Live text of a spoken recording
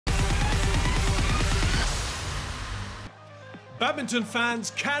Badminton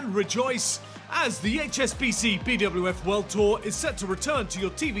fans can rejoice as the HSBC BWF World Tour is set to return to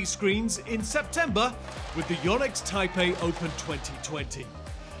your TV screens in September with the Yonex Taipei Open 2020.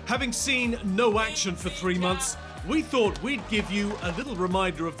 Having seen no action for 3 months, we thought we'd give you a little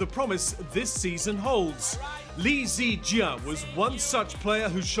reminder of the promise this season holds. Lee Zii Jia was one such player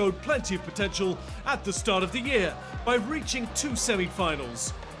who showed plenty of potential at the start of the year by reaching 2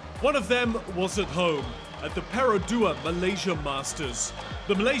 semi-finals. One of them was at home at the Perodua Malaysia Masters.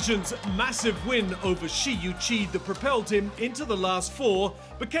 The Malaysian's massive win over Lee Zii Jia that propelled him into the last 4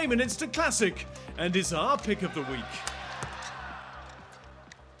 became an instant classic and is our pick of the week.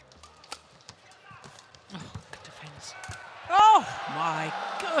 Oh, good defence. Oh my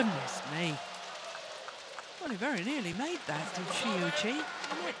goodness me. Well, he very nearly made that, did Lee Zii Jia.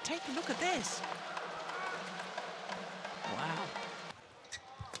 And yet, take a look at this. Wow.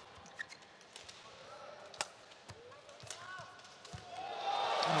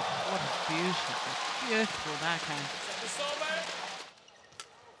 Oh, what a beautiful, beautiful backhand.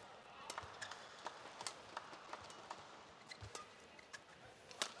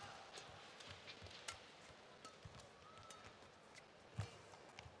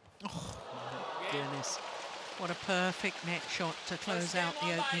 Oh, my goodness. What a perfect net shot to close out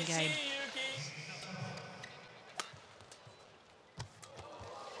the opening game.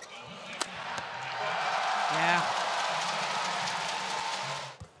 Yeah.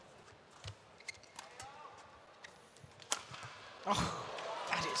 Oh,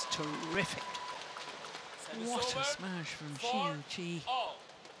 that is terrific. What a smash from Lee Zii Jia. Oh,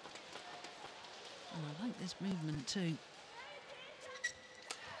 I like this movement too.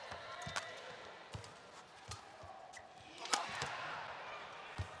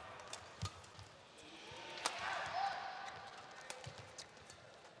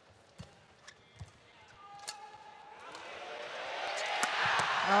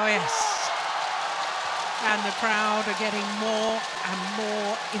 Oh yes. And the crowd are getting more and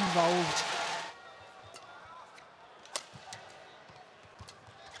more involved.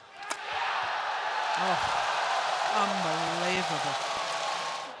 Oh, unbelievable.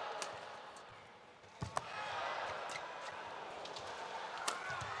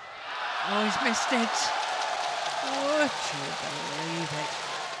 Oh, he's missed it. Would you believe it?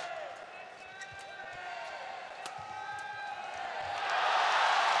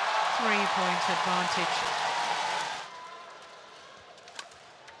 Three-point advantage.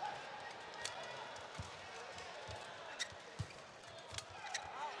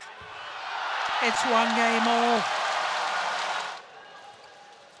 It's 1 game all.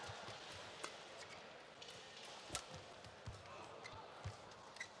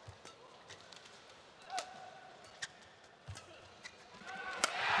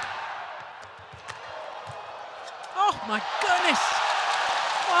 Oh my goodness!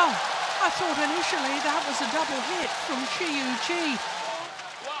 Wow, I thought initially that was a double hit from Lee Zii Jia.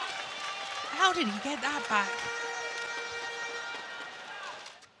 How did he get that back?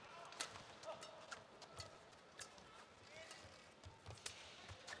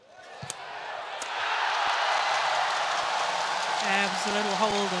 There was a little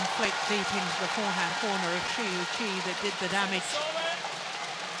hold and flick deep into the forehand corner of Lee Zii Jia that did the damage.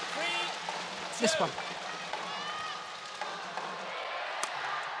 This one.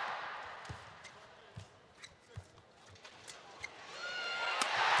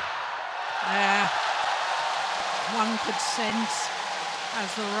 One could sense,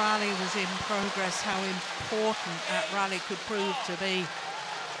 as the rally was in progress, how important that rally could prove to be.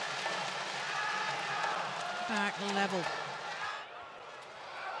 Back level.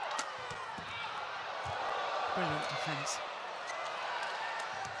 Brilliant defence.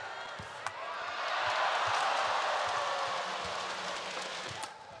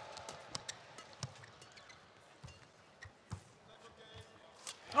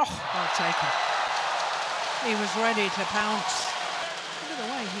 Oh, well taken. He was ready to pounce. Look at the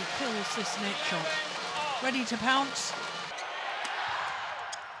way he kills this net shot. Ready to pounce.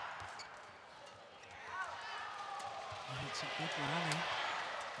 Oh, it's a good rally.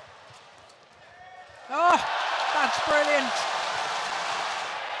 Oh, that's brilliant.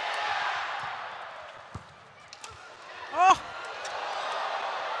 Oh!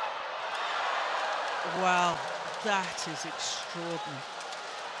 Wow, that is extraordinary.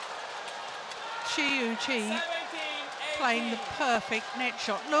 Lee Zii Jia playing the perfect net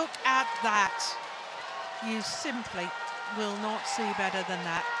shot. Look at that. You simply will not see better than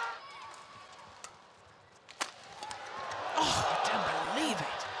that. Oh, I don't believe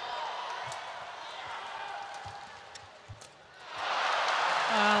it.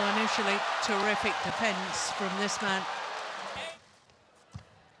 Well, initially, terrific defence from this man.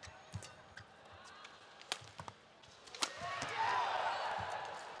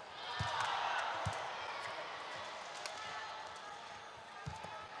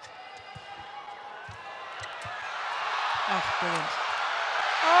 Oh, brilliant.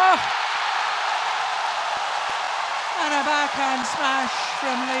 Oh! And a backhand smash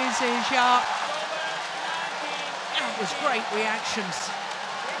from Lee Zii Jia. That was great reactions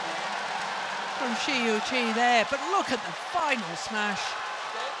from Chi there, but look at the final smash.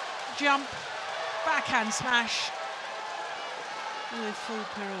 Jump, backhand smash with full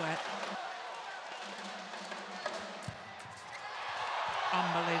pirouette.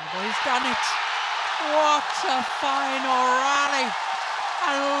 Unbelievable, he's done it. What a final rally.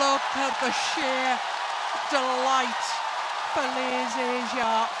 And look at the sheer delight for Lee Zii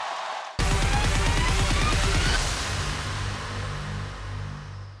Jia.